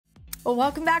Well,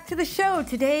 welcome back to the show.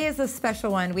 Today is a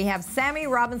special one. We have Sammy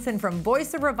Robinson from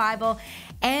Voice of Revival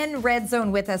and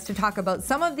Redzone with us to talk about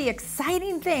some of the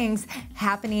exciting things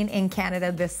happening in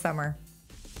Canada this summer.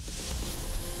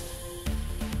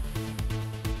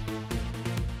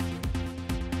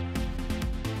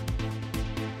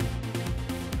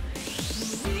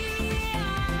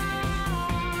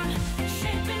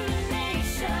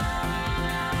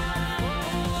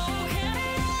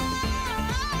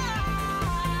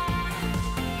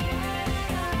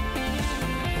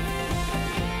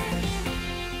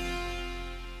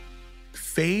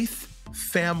 Faith,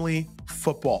 family,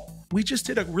 football. We just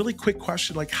did a really quick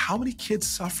question, like how many kids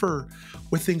suffer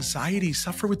with anxiety,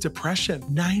 suffer with depression?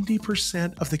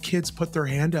 90% of the kids put their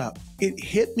hand up. It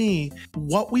hit me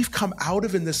what we've come out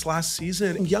of in this last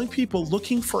season. Young people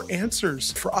looking for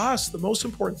answers. For us, the most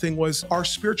important thing was our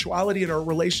spirituality and our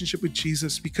relationship with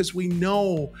Jesus, because we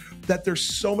know that there's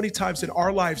so many times in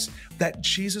our lives that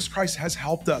Jesus Christ has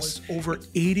helped us. Over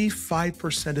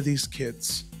 85% of these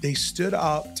kids, they stood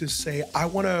up to say, I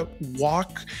want to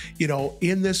walk,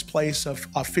 in this place of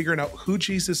figuring out who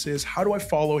Jesus is. How do I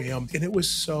follow him? And it was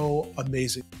so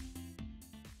amazing.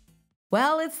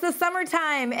 Well, it's the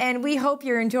summertime, and we hope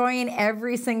you're enjoying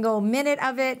every single minute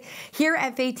of it. Here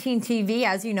at Faytene TV,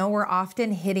 as you know, we're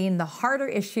often hitting the harder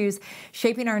issues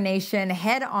shaping our nation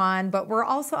head on, but we're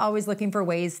also always looking for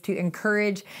ways to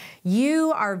encourage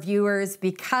you, our viewers,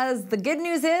 because the good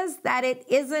news is that it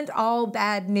isn't all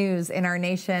bad news in our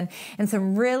nation, and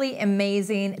some really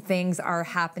amazing things are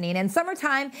happening. And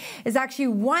summertime is actually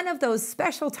one of those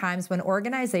special times when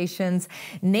organizations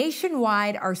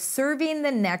nationwide are serving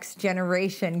the next generation.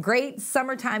 Great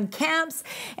summertime camps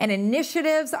and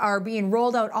initiatives are being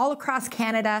rolled out all across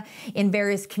Canada in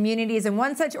various communities. And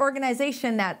one such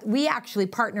organization that we actually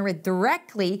partner with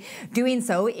directly doing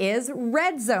so is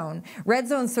Redzone.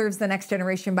 Redzone serves the next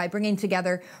generation by bringing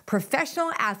together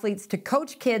professional athletes to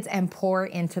coach kids and pour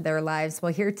into their lives.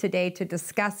 Well, here today to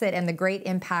discuss it and the great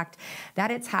impact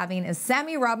that it's having is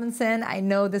Sammy Robinson. I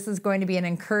know this is going to be an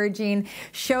encouraging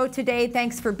show today.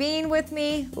 Thanks for being with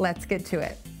me. Let's get to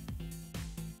it.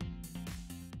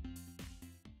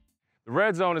 The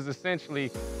red zone is essentially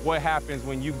what happens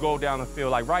when you go down the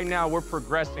field. Like right now, we're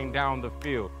progressing down the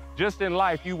field. Just in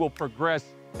life, you will progress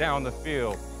down the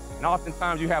field. And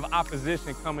oftentimes you have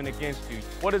opposition coming against you.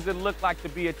 What does it look like to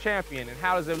be a champion? And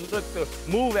how does it look to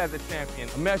move as a champion?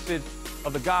 A message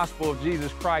of the gospel of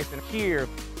Jesus Christ, and hear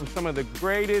from some of the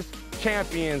greatest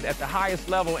champions at the highest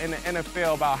level in the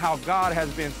NFL about how God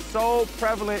has been so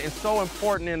prevalent and so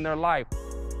important in their life.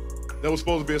 There was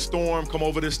supposed to be a storm come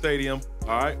over this stadium,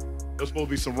 all right? There was supposed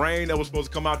to be some rain that was supposed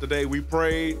to come out today. We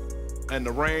prayed, and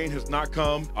the rain has not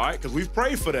come, all right? Because we've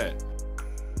prayed for that.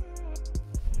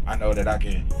 I know that I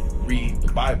can read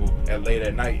the Bible late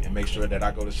at night and make sure that I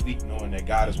go to sleep knowing that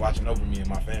God is watching over me and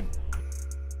my family.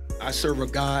 I serve a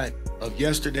God of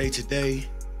yesterday, today,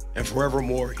 and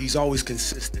forevermore. He's always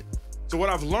consistent. So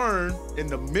what I've learned in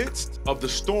the midst of the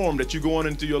storm that you're going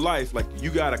into your life, like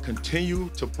you gotta continue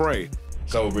to pray.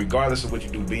 So regardless of what you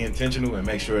do, be intentional and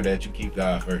make sure that you keep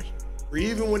God first. Or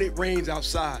even when it rains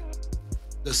outside,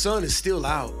 the sun is still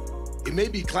out. It may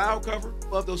be cloud cover.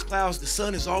 Above those clouds, the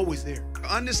sun is always there.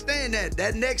 Understand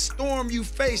that next storm you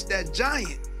face, that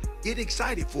giant, get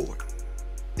excited for it.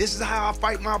 This is how I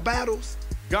fight my battles.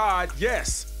 God,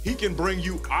 yes, he can bring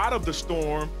you out of the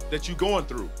storm that you're going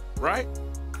through, right?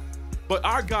 But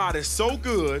our God is so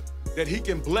good that he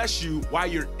can bless you while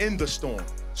you're in the storm.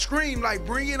 Scream like,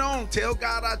 bring it on. Tell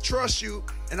God I trust you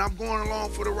and I'm going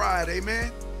along for the ride,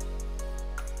 amen?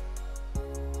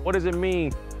 What does it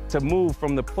mean to move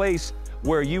from the place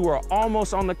where you are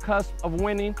almost on the cusp of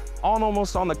winning,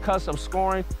 almost on the cusp of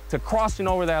scoring, to crossing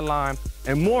over that line?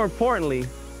 And more importantly,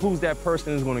 who's that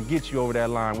person who's going to get you over that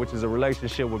line, which is a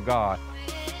relationship with God.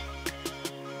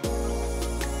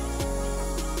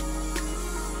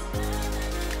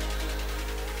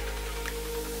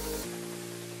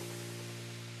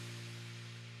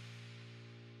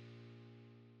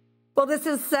 Well, this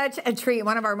is such a treat.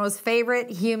 One of our most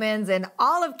favorite humans in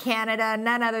all of Canada,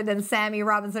 none other than Sammy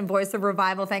Robinson, Voice of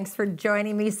Revival. Thanks for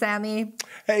joining me, Sammy.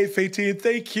 Hey, Faytene,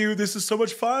 thank you. This is so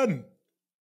much fun.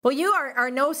 Well, you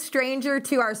are no stranger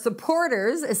to our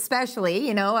supporters, especially.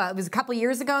 It was a couple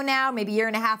years ago now, maybe a year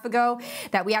and a half ago,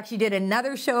 that we actually did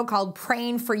another show called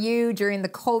Praying for You during the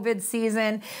COVID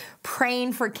season.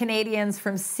 praying for Canadians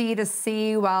from sea to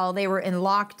sea while they were in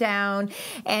lockdown.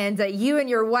 And you and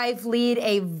your wife lead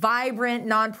a vibrant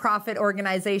nonprofit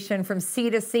organization from sea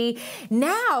to sea,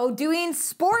 now doing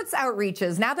sports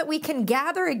outreaches, now that we can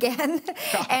gather again,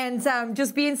 and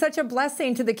just being such a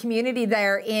blessing to the community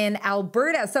there in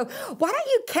Alberta. So why don't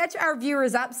you catch our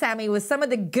viewers up, Sammy, with some of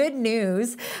the good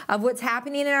news of what's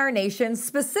happening in our nation,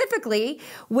 specifically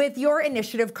with your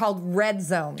initiative called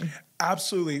Redzone.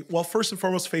 Absolutely. Well, first and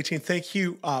foremost, Faytene, thank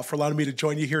you for allowing me to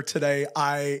join you here today.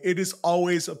 It is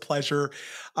always a pleasure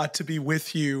to be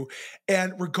with you.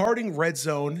 And regarding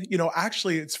Redzone,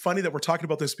 actually, it's funny that we're talking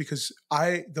about this because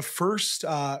the first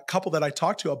couple that I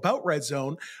talked to about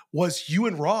Redzone was you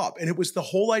and Rob. And it was the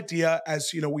whole idea,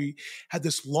 as we had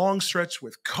this long stretch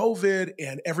with COVID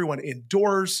and everyone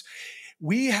indoors.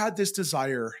 We had this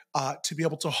desire to be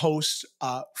able to host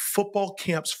football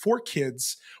camps for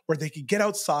kids where they could get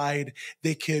outside,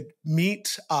 they could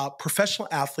meet professional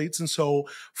athletes. And so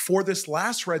for this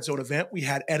last Redzone event, we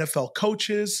had NFL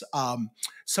coaches,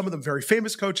 some of them very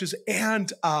famous coaches,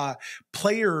 and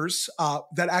players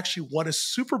that actually won a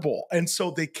Super Bowl. And so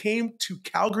they came to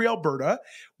Calgary, Alberta.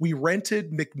 We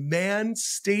rented McMahon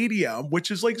Stadium,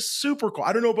 which is like super cool.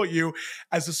 I don't know about you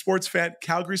as a sports fan,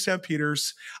 Calgary St.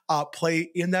 Peter's play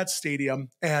in that stadium.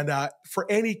 And for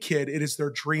any kid, it is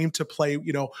their dream to play,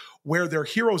 where their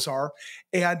heroes are.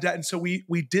 And so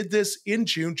we did this in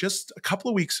June, just a couple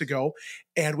of weeks ago.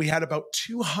 And we had about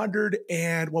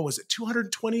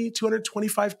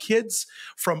 225 kids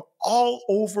from all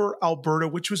over Alberta,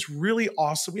 which was really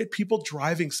awesome. We had people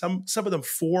driving, some of them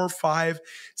 4, 5,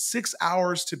 6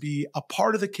 hours to be a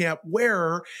part of the camp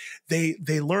where they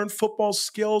learned football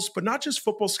skills, but not just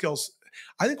football skills.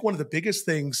 I think one of the biggest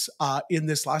things in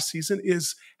this last season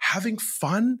is having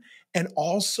fun and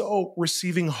also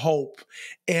receiving hope.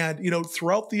 And,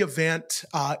 throughout the event,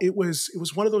 it was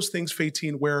one of those things,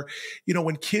 Faytene, where,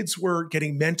 when kids were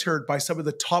getting mentored by some of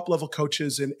the top level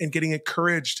coaches and getting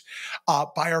encouraged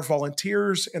by our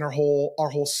volunteers and our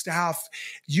whole staff,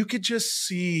 you could just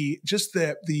see just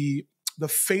the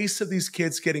face of these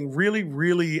kids getting really,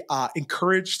 really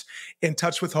encouraged, in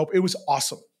touch with hope. It was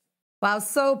awesome. Wow,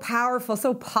 so powerful,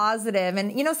 so positive.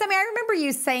 And, Sammy, I remember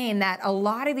you saying that a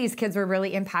lot of these kids were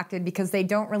really impacted because they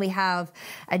don't really have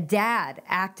a dad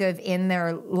active in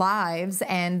their lives.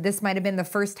 And this might have been the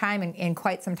first time in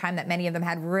quite some time that many of them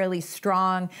had really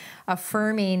strong,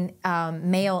 affirming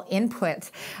male input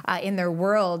in their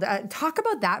world. Talk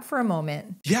about that for a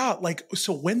moment. Yeah,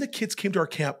 so when the kids came to our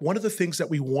camp, one of the things that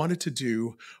we wanted to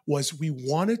do was we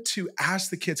wanted to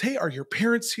ask the kids, hey, are your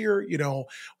parents here?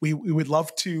 We would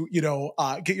love to,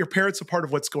 get your parents a part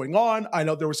of what's going on. I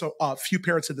know there was a few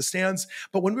parents in the stands,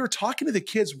 but when we were talking to the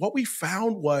kids, what we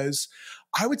found was,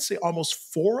 I would say almost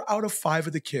 4 out of 5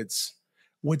 of the kids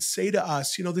would say to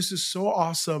us, this is so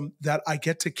awesome that I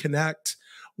get to connect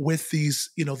with these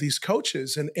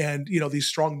coaches and these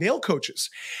strong male coaches.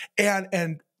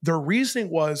 And their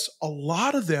reasoning was, a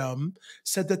lot of them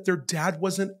said that their dad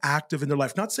wasn't active in their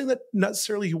life. Not saying that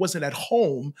necessarily he wasn't at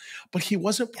home, but he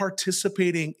wasn't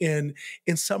participating in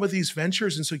some of these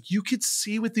ventures. And so you could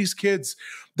see with these kids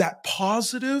that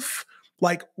positive,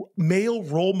 male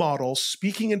role model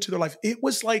speaking into their life. It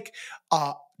was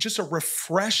just a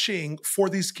refreshing for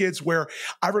these kids, where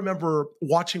I remember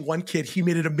watching one kid, he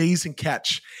made an amazing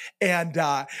catch. And,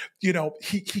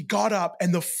 he got up,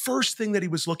 and the first thing that he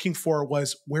was looking for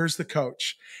was, where's the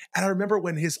coach? And I remember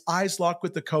when his eyes locked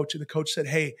with the coach, and the coach said,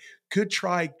 hey, good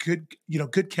try, good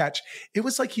catch. It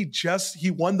was like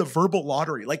he won the verbal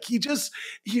lottery. He just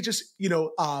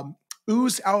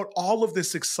oozed out all of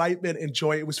this excitement and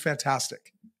joy. It was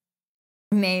fantastic.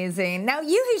 Amazing. Now,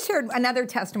 you shared another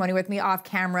testimony with me off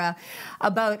camera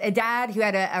about a dad who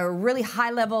had a really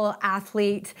high-level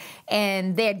athlete,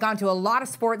 and they had gone to a lot of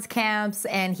sports camps,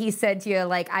 and he said to you,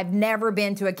 I've never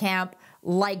been to a camp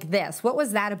like this. What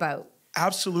was that about?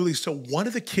 Absolutely. So one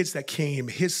of the kids that came,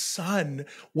 his son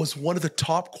was one of the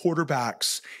top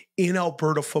quarterbacks in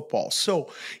Alberta football.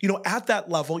 So, at that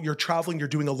level, you're traveling, you're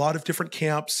doing a lot of different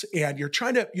camps, and you're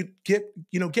trying to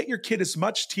get your kid as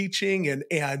much teaching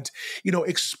and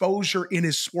exposure in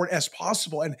his sport as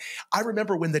possible. And I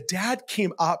remember when the dad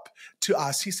came up to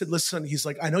us, he said, listen, he's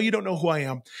like, I know you don't know who I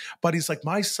am, but he's like,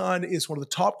 my son is one of the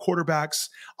top quarterbacks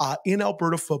in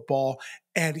Alberta football.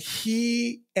 And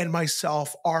he and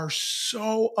myself are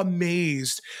so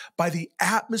amazed by the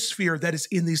atmosphere that is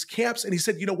in these camps. And he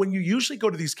said, when you usually go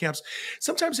to these camps,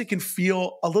 sometimes it can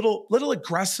feel a little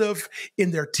aggressive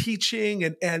in their teaching,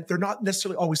 and they're not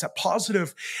necessarily always that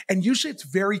positive. And usually it's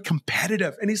very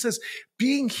competitive. And he says,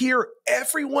 being here,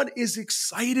 everyone is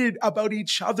excited about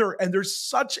each other. And there's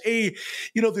such a,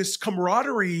 this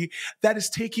camaraderie that is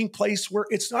taking place where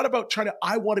it's not about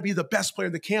I want to be the best player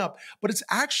in the camp, but it's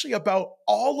actually about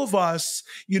all of us,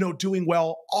 doing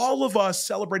well, all of us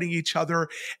celebrating each other.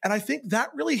 And I think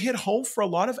that really hit home for a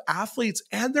lot of athletes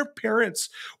and their parents,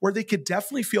 where they could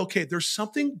definitely feel, okay, there's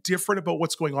something different about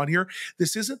what's going on here.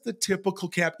 This isn't the typical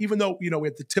camp, even though, we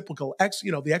had the typical,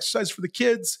 the exercise for the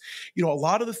kids, a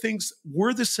lot of the things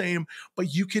were the same,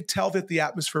 but you could tell that the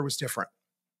atmosphere was different.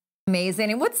 Amazing.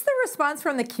 And what's the response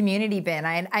from the community been?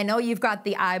 I know you've got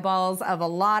the eyeballs of a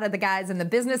lot of the guys in the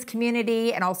business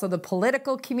community and also the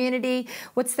political community.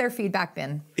 What's their feedback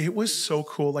been? It was so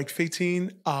cool. Like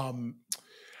Faytene,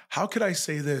 how could I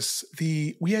say this?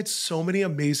 We had so many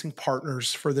amazing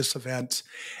partners for this event.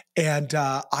 And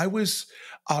I was,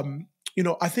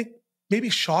 I think maybe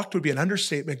shocked would be an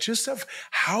understatement, just of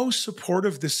how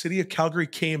supportive the city of Calgary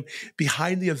came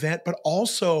behind the event, but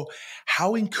also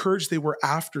how encouraged they were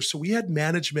after. So we had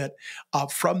management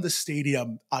from the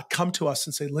stadium come to us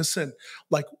and say, listen,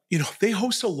 they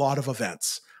host a lot of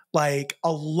events. Like a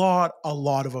lot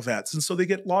of events. And so they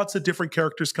get lots of different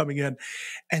characters coming in.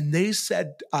 And they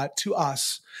said to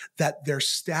us that their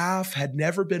staff had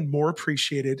never been more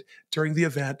appreciated during the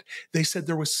event. They said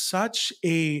there was such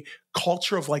a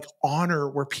culture of honor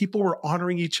where people were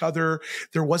honoring each other.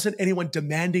 There wasn't anyone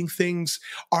demanding things.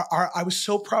 I was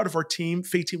so proud of our team,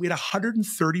 Faytene. We had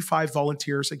 135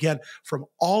 volunteers, again, from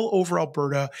all over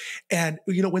Alberta. And,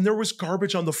 when there was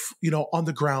garbage on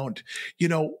the ground,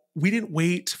 we didn't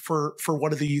wait for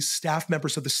one of the staff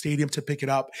members of the stadium to pick it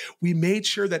up. We made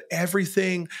sure that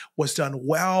everything was done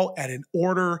well and in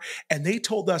order. And they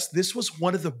told us this was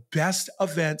one of the best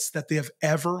events that they have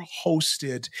ever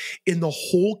hosted in the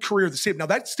whole career of the stadium. Now,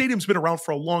 that stadium's been around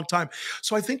for a long time.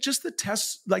 So I think just the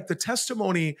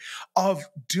testimony of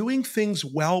doing things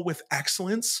well with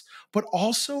excellence, but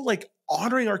also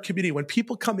honoring our community. When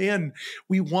people come in,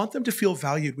 we want them to feel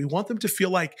valued. We want them to feel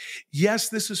like, yes,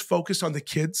 this is focused on the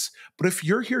kids, but if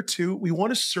you're here too, we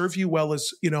want to serve you well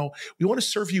we want to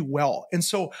serve you well. And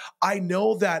so I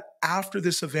know that after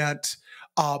this event,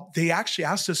 they actually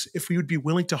asked us if we would be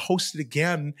willing to host it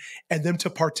again and them to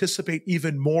participate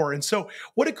even more. And so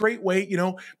what a great way,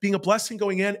 being a blessing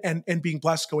going in and being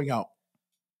blessed going out.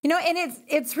 And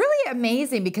it's really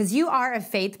amazing because you are a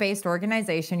faith-based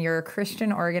organization. You're a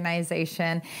Christian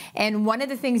organization. And one of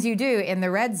the things you do in the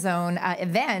Red Zone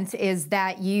event is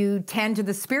that you tend to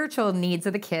the spiritual needs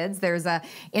of the kids. There's a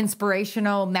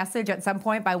inspirational message at some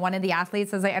point by one of the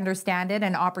athletes, as I understand it,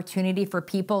 an opportunity for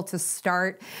people to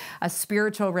start a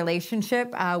spiritual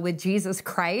relationship with Jesus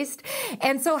Christ.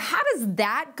 And so how does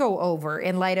that go over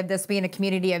in light of this being a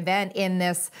community event in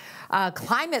this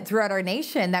climate throughout our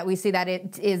nation that we see that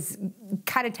it is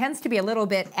kind of tends to be a little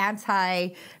bit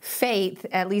anti-faith,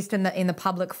 at least in the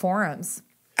public forums?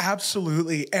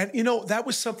 Absolutely. And, that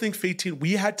was something, Faytene,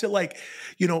 we had to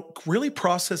really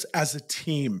process as a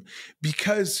team,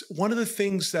 because one of the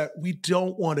things that we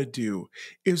don't want to do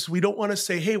is we don't want to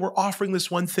say, hey, we're offering this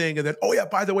one thing. And then, oh yeah,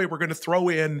 by the way, we're going to throw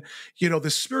in, the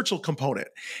spiritual component.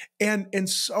 And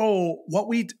so what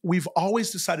we've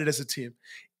always decided as a team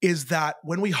is that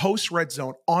when we host Red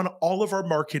Zone on all of our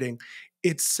marketing,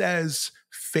 it says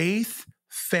faith,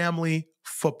 family,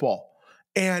 football.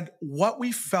 And what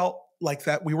we felt like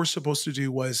that we were supposed to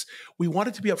do was we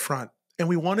wanted to be upfront and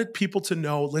we wanted people to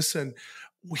know, listen,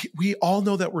 we all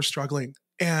know that we're struggling.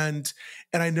 And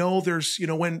I know there's,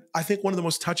 when I think one of the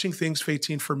most touching things,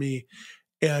 Faytene, for me,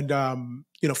 and,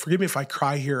 forgive me if I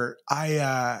cry here.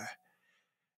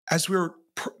 As we were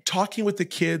talking with the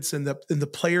kids and the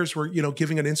players were,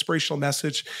 giving an inspirational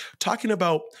message, talking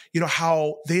about,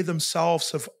 how they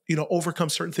themselves have, overcome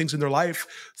certain things in their life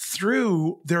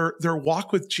through their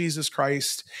walk with Jesus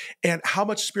Christ and how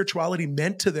much spirituality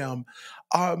meant to them.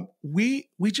 We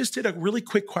just did a really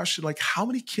quick question, how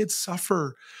many kids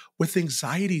suffer with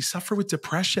anxiety, suffer with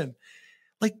depression?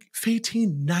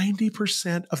 Faytene,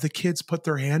 90% of the kids put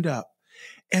their hand up.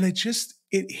 And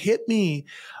it hit me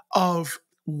of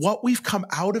what we've come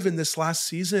out of in this last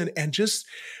season and just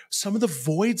some of the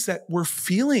voids that we're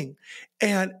feeling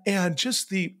and just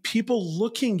the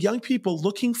young people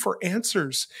looking for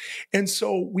answers. And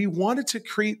so we wanted to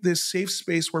create this safe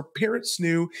space where parents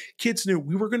knew, kids knew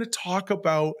we were going to talk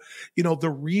about, the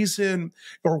reason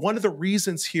or one of the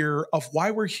reasons here of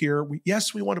why we're here.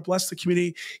 Yes, we want to bless the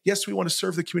community. Yes, we want to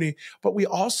serve the community, but we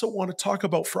also want to talk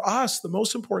about, for us, the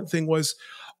most important thing was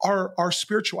our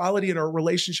spirituality and our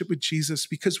relationship with Jesus,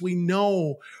 because we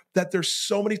know that there's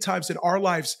so many times in our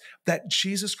lives that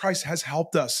Jesus Christ has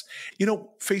helped us. You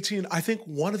know, Faytene, I think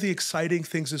one of the exciting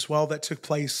things as well that took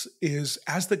place is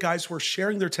as the guys were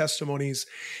sharing their testimonies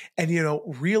and, you know,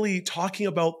 really talking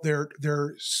about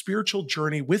their spiritual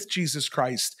journey with Jesus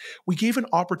Christ, we gave an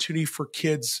opportunity for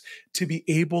kids to be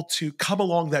able to come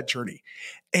along that journey.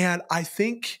 And I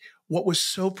think what was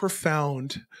so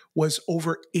profound was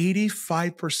over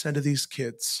 85% of these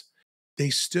kids, they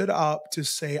stood up to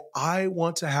say, I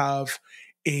want to have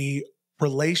a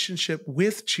relationship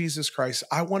with Jesus Christ.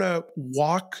 I want to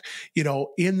walk, you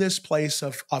know, in this place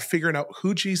of figuring out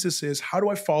who Jesus is. How do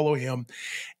I follow him?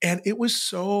 And it was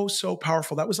so, so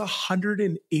powerful. That was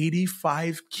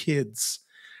 185 kids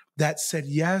that said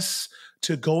yes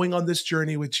to going on this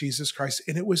journey with Jesus Christ.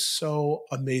 And it was so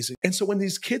amazing. And so when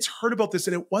these kids heard about this,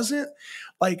 and it wasn't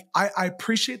like, I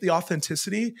appreciate the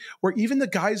authenticity where even the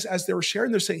guys, as they were sharing,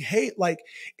 they're saying, hey, like,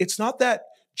 it's not that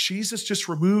Jesus just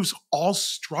removes all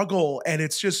struggle and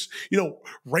it's just, you know,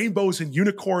 rainbows and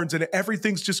unicorns and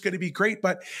everything's just going to be great.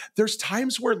 But there's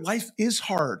times where life is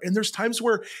hard and there's times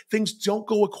where things don't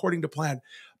go according to plan.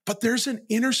 But there's an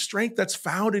inner strength that's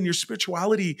found in your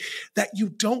spirituality that you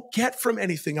don't get from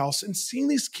anything else. And seeing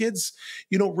these kids,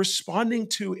 you know, responding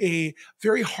to a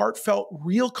very heartfelt,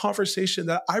 real conversation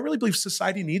that I really believe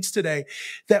society needs today,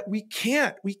 that we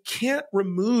can't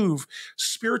remove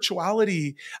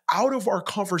spirituality out of our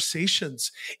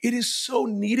conversations. It is so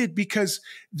needed because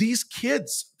these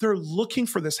kids, they're looking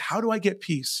for this. How do I get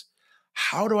peace?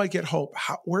 How do I get hope?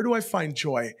 Where do I find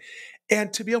joy?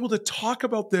 And to be able to talk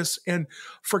about this and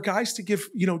for guys to give,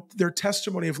 you know, their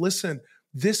testimony of, listen,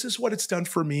 this is what it's done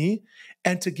for me.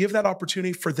 And to give that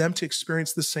opportunity for them to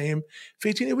experience the same.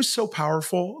 Faytene, it was so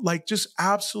powerful, like just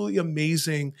absolutely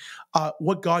amazing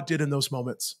what God did in those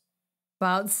moments.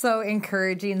 Well, it's so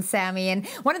encouraging, Sammy. And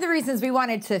one of the reasons we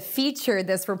wanted to feature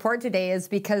this report today is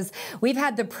because we've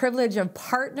had the privilege of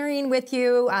partnering with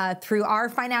you through our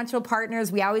financial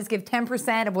partners. We always give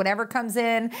 10% of whatever comes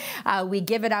in. We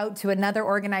give it out to another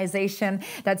organization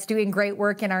that's doing great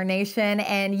work in our nation.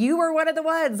 And you were one of the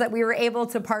ones that we were able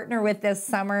to partner with this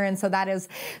summer. And so that is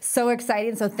so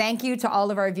exciting. So thank you to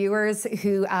all of our viewers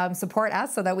who support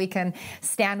us so that we can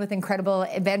stand with incredible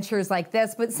adventures like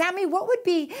this. But Sammy, what would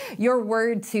be your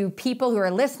word to people who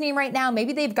are listening right now?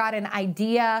 Maybe they've got an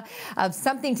idea of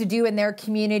something to do in their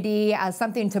community,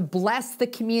 something to bless the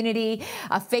community,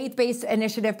 a faith-based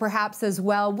initiative perhaps as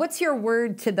well. What's your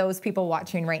word to those people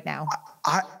watching right now?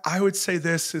 I would say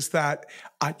this is that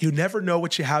you never know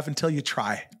what you have until you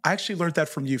try. I actually learned that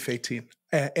from you, Faytene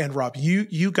and Rob.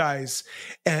 You guys,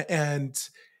 and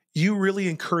you really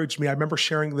encouraged me. I remember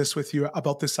sharing this with you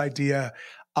about this idea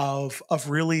of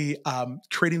really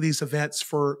creating these events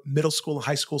for middle school and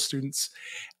high school students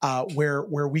where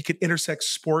we could intersect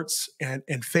sports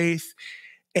and faith.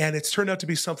 And it's turned out to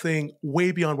be something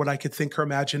way beyond what I could think or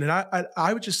imagine. And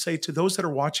I would just say to those that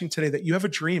are watching today that you have a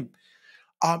dream.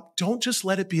 Don't just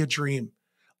let it be a dream.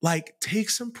 Like,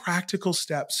 take some practical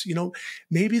steps. You know,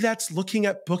 maybe that's looking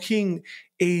at booking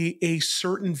a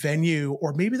certain venue,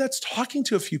 or maybe that's talking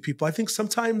to a few people. I think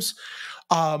sometimes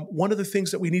one of the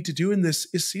things that we need to do in this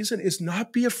season is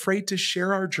not be afraid to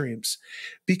share our dreams,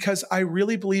 because I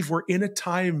really believe we're in a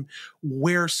time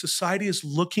where society is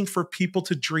looking for people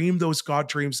to dream those God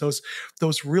dreams,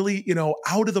 those really, you know,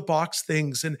 out of the box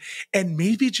things. And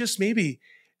maybe, just maybe,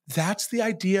 that's the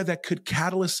idea that could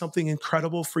catalyst something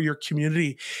incredible for your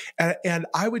community. And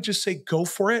I would just say, go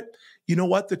for it. You know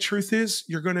what? The truth is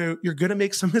you're going to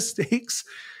make some mistakes.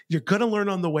 You're going to learn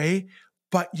on the way,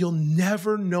 but you'll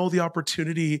never know the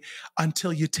opportunity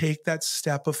until you take that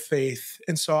step of faith.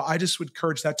 And so I just would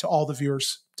encourage that to all the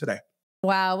viewers today.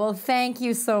 Wow. Well, thank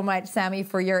you so much, Sammy,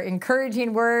 for your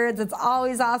encouraging words. It's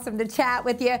always awesome to chat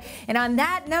with you. And on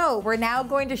that note, we're now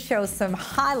going to show some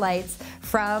highlights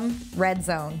from Red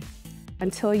Zone.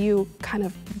 Until you kind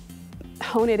of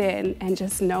hone it in and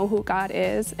just know who God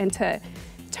is, and to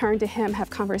turn to him,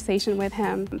 have conversation with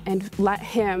him, and let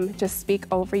him just speak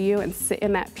over you and sit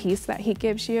in that peace that he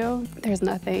gives you, there's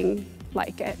nothing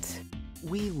like it.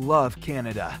 We love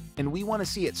Canada, and we want to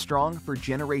see it strong for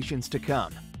generations to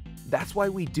come. That's why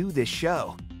we do this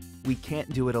show. We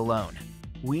can't do it alone.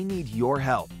 We need your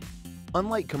help.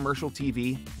 Unlike commercial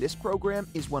TV, this program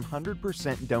is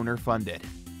 100% donor funded.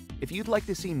 If you'd like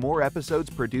to see more episodes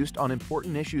produced on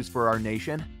important issues for our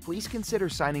nation, please consider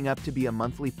signing up to be a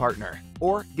monthly partner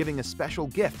or giving a special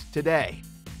gift today.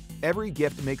 Every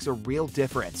gift makes a real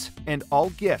difference, and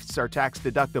all gifts are tax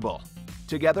deductible.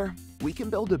 Together, we can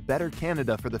build a better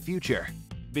Canada for the future.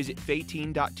 Visit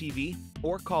Faytene.tv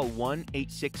or call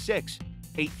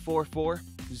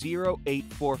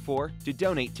 844-0844 to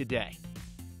donate today.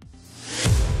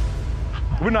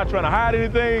 We're not trying to hide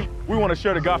anything. We want to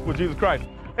share the gospel of Jesus Christ.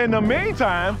 In the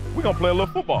meantime, we're going to play a little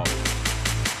football.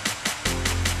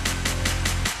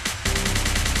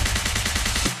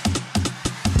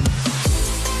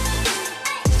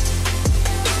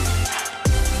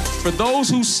 For those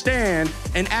who stand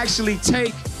and actually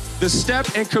take the step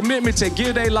and commitment to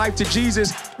give their life to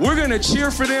Jesus, we're gonna cheer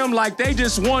for them like they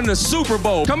just won the Super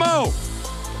Bowl. Come on.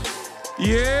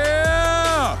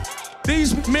 Yeah.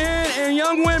 These men and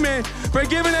young women for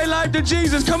giving their life to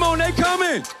Jesus. Come on, they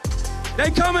coming.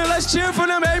 They coming, let's cheer for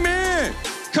them, amen.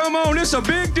 Come on, it's a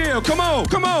big deal. Come on,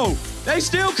 come on. They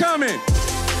still coming.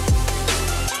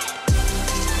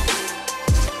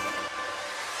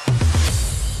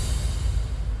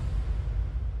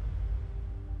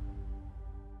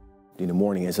 In the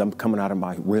morning, as I'm coming out of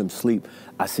my REM sleep,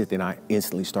 I sit there and I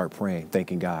instantly start praying,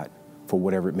 thanking God for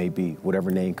whatever it may be,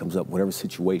 whatever name comes up, whatever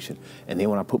situation. And then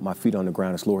when I put my feet on the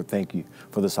ground, it's, Lord, thank you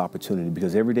for this opportunity.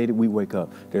 Because every day that we wake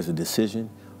up, there's a decision,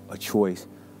 a choice,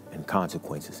 and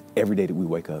consequences. Every day that we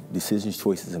wake up, decisions,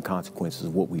 choices, and consequences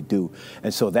of what we do.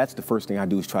 And so that's the first thing I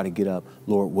do is try to get up.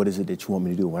 Lord, what is it that you want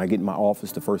me to do? When I get in my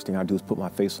office, the first thing I do is put my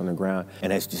face on the ground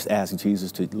and that's just asking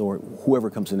Jesus to, Lord, whoever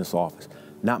comes in this office,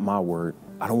 not my word.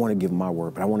 I don't want to give my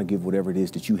word, but I want to give whatever it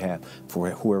is that you have for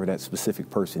whoever that specific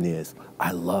person is.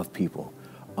 I love people.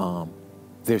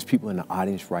 There's people in the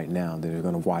audience right now that are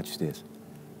going to watch this.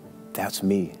 That's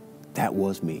me. That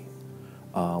was me.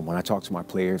 When I talk to my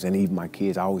players and even my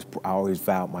kids, I always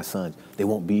vowed my sons, they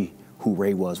won't be who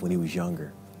Ray was when he was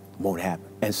younger. It won't happen.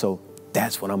 And so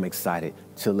that's when I'm excited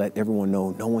to let everyone know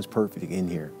no one's perfect in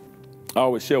here. I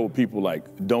always share with people, like,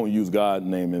 don't use God's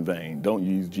name in vain. Don't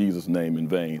use Jesus' name in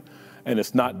vain. And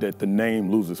it's not that the name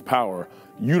loses power.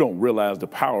 You don't realize the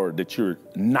power that you're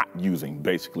not using,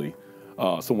 basically.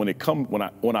 So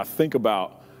when I think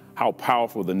about how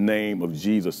powerful the name of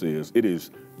Jesus is, it is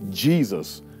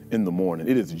Jesus in the morning.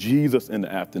 It is Jesus in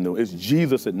the afternoon. It's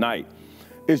Jesus at night.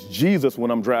 It's Jesus when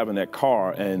I'm driving that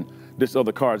car and this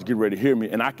other car is getting ready to hit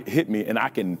me and I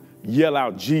can yell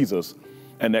out Jesus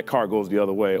and that car goes the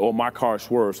other way, or my car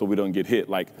swerves so we don't get hit.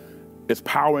 Like, it's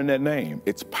power in that name.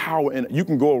 It's power in, you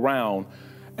can go around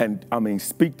and,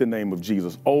 speak the name of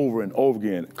Jesus over and over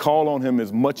again. Call on him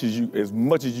as much as you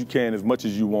can, as much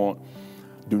as you want.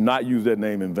 Do not use that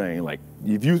name in vain. Like,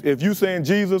 if you saying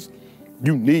Jesus,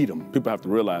 you need him. People have to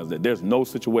realize that there's no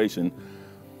situation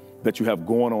that you have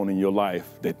going on in your life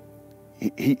that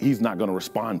he's not gonna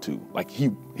respond to. Like,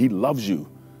 he loves you.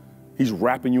 He's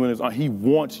wrapping you in his arms. He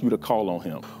wants you to call on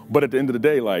him. But at the end of the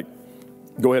day, like,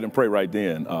 go ahead and pray right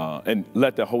then and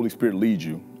let the Holy Spirit lead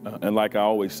you. And like I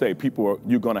always say,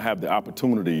 you're gonna have the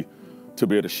opportunity to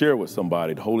be able to share with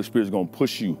somebody. The Holy Spirit is gonna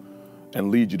push you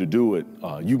and lead you to do it.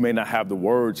 You may not have the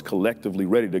words collectively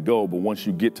ready to go, but once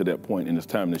you get to that point and it's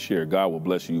time to share, God will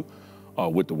bless you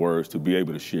with the words to be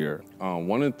able to share.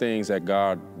 One of the things that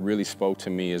God really spoke to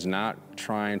me is not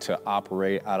trying to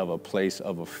operate out of a place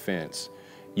of offense.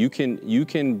 You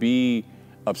can be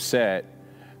upset,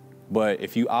 but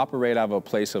if you operate out of a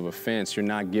place of offense, you're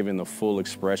not giving the full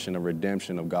expression of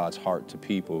redemption of God's heart to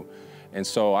people. And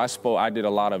so I did a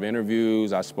lot of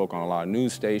interviews, I spoke on a lot of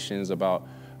news stations about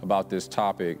this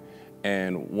topic.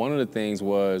 And one of the things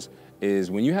is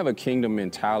when you have a kingdom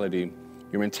mentality,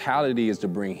 your mentality is to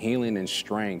bring healing and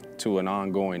strength to an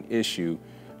ongoing issue,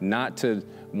 not to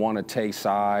want to take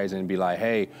sides and be like,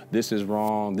 hey, this is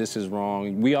wrong, this is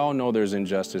wrong. We all know there's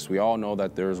injustice. We all know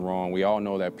that there's wrong. We all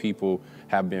know that people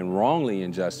have been wrongly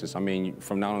injustice. I mean,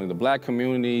 from not only the Black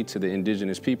community to the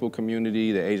indigenous people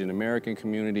community, the Asian American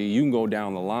community, you can go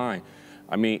down the line.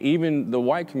 I mean, even the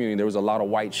white community, there was a lot of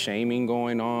white shaming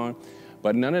going on,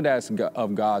 but none of that's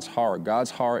of God's heart.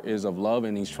 God's heart is of love,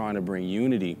 and he's trying to bring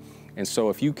unity. And so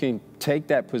if you can take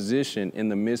that position in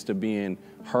the midst of being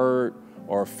hurt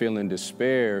or feeling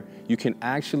despair, you can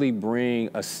actually bring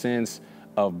a sense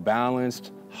of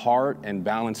balanced heart and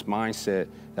balanced mindset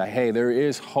that, hey, there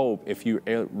is hope if you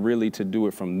really to do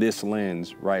it from this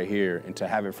lens right here and to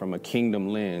have it from a kingdom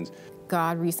lens.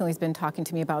 God recently has been talking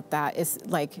to me about that. It's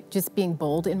like just being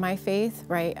bold in my faith,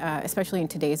 right? Especially in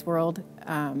today's world.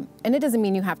 And it doesn't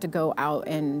mean you have to go out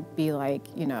and be like,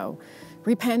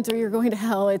 repent or you're going to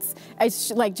hell. It's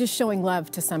like just showing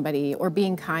love to somebody or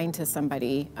being kind to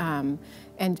somebody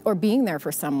or being there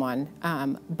for someone.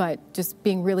 But just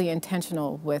being really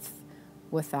intentional with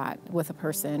a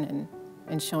person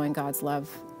and showing God's love.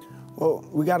 Well,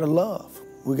 we gotta love.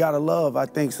 We gotta love. I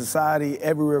think society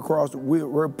everywhere across,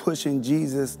 we're pushing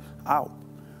Jesus out.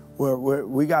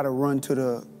 We gotta run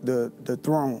to the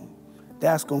throne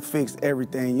that's gonna fix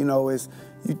everything. You know, it's,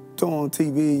 you turn on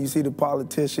TV, you see the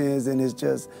politicians, and it's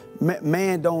just,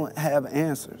 man don't have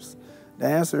answers. The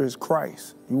answer is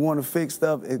Christ. You wanna fix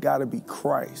stuff, it gotta be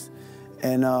Christ.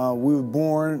 And we were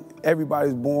born,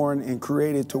 everybody's born and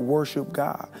created to worship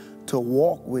God, to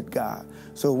walk with God.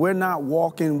 So if we're not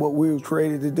walking what we were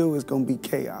created to do, it's gonna be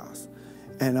chaos.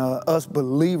 And us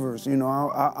believers, you know,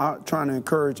 I'm trying to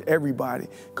encourage everybody,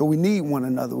 because we need one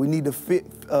another. We need to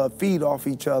feed off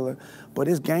each other, but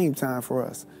it's game time for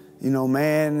us. You know,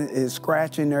 man is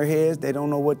scratching their heads. They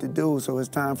don't know what to do, so it's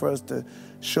time for us to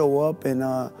show up and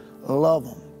love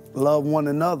them, love one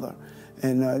another.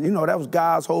 And, you know, that was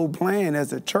God's whole plan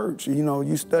as a church. You know,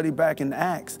 you study back in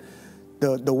Acts.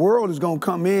 The world is going to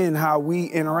come in how we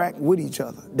interact with each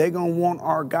other. They're going to want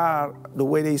our God the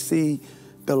way they see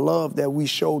the love that we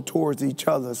show towards each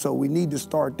other. So we need to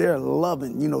start there,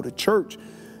 loving. You know, the church,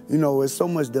 you know, it's so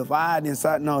much divide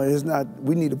inside. No, it's not.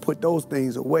 We need to put those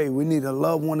things away. We need to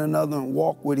love one another and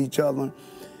walk with each other.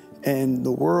 And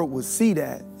the world would see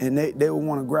that, and they would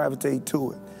want to gravitate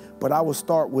to it. But I would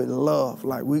start with love.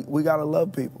 Like, we got to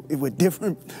love people. If with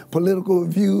different political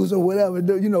views or whatever,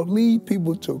 you know, lead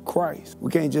people to Christ.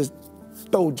 We can't just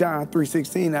throw John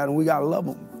 3:16 at them. We got to love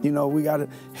them. You know, we got to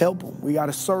help them. We got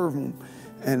to serve them.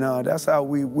 And that's how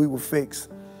we will fix,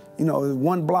 you know,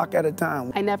 one block at a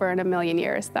time. I never in a million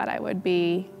years thought I would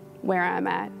be where I'm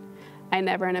at. I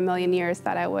never in a million years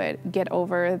thought I would get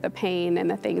over the pain and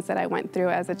the things that I went through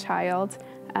as a child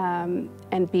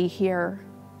and be here,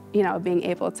 you know, being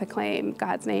able to claim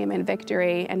God's name in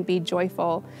victory and be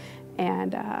joyful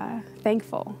and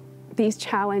thankful. These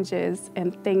challenges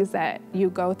and things that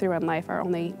you go through in life are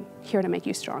only here to make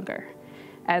you stronger,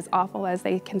 as awful as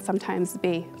they can sometimes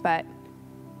be. But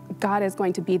God is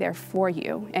going to be there for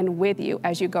you and with you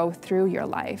as you go through your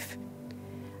life.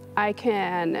 I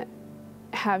can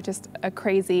have just a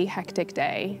crazy, hectic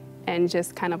day and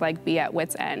just kind of like be at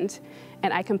wit's end.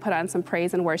 And I can put on some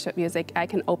praise and worship music. I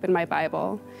can open my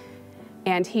Bible,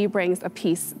 and He brings a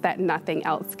peace that nothing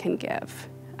else can give.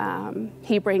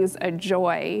 He brings a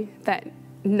joy that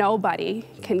nobody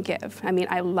can give. I mean,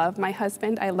 I love my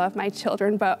husband, I love my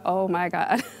children, but oh my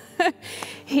God.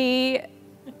 He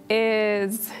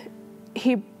is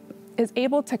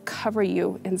able to cover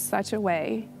you in such a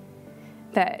way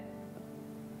that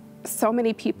so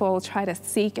many people try to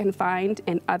seek and find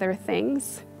in other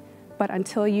things, but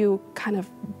until you kind of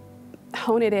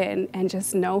hone it in and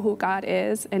just know who God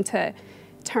is and to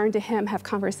turn to Him, have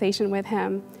conversation with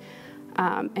Him,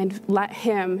 and let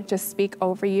Him just speak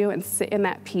over you and sit in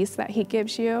that peace that He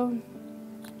gives you,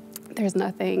 there's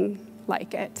nothing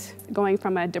like it. Going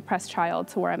from a depressed child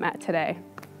to where I'm at today,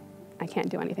 I can't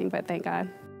do anything but thank God.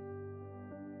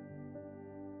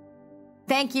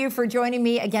 Thank you for joining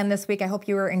me again this week. I hope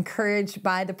you were encouraged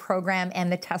by the program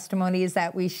and the testimonies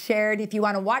that we shared. If you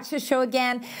want to watch the show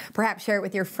again, perhaps share it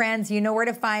with your friends. You know where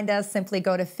to find us. Simply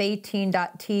go to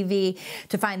Faytene.tv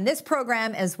to find this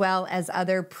program as well as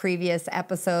other previous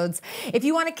episodes. If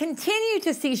you want to continue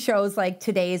to see shows like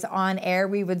today's on air,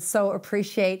 we would so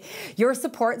appreciate your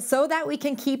support so that we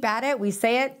can keep at it. We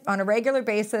say it on a regular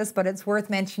basis, but it's worth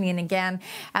mentioning again.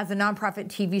 As a nonprofit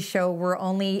TV show, we're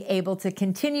only able to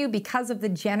continue because of the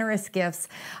generous gifts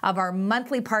of our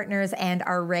monthly partners and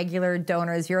our regular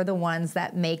donors. You're the ones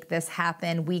that make this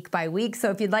happen week by week.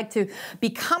 So if you'd like to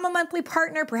become a monthly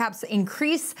partner, perhaps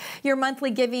increase your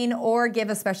monthly giving or give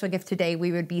a special gift today,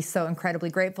 we would be so incredibly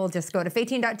grateful. Just go to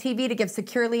Faytene.tv to give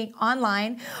securely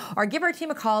online or give our team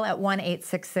a call at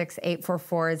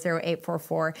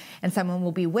 1-866-844-0844 and someone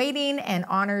will be waiting and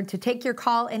honored to take your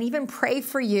call and even pray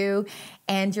for you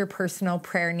and your personal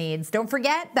prayer needs. Don't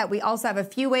forget that we also have a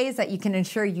few ways that you can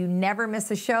ensure you never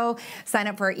miss a show. Sign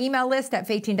up for our email list at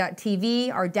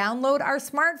Faytene.tv or download our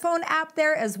smartphone app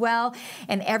there as well.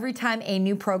 And every time a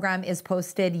new program is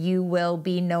posted, you will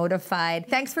be notified.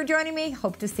 Thanks for joining me.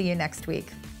 Hope to see you next week.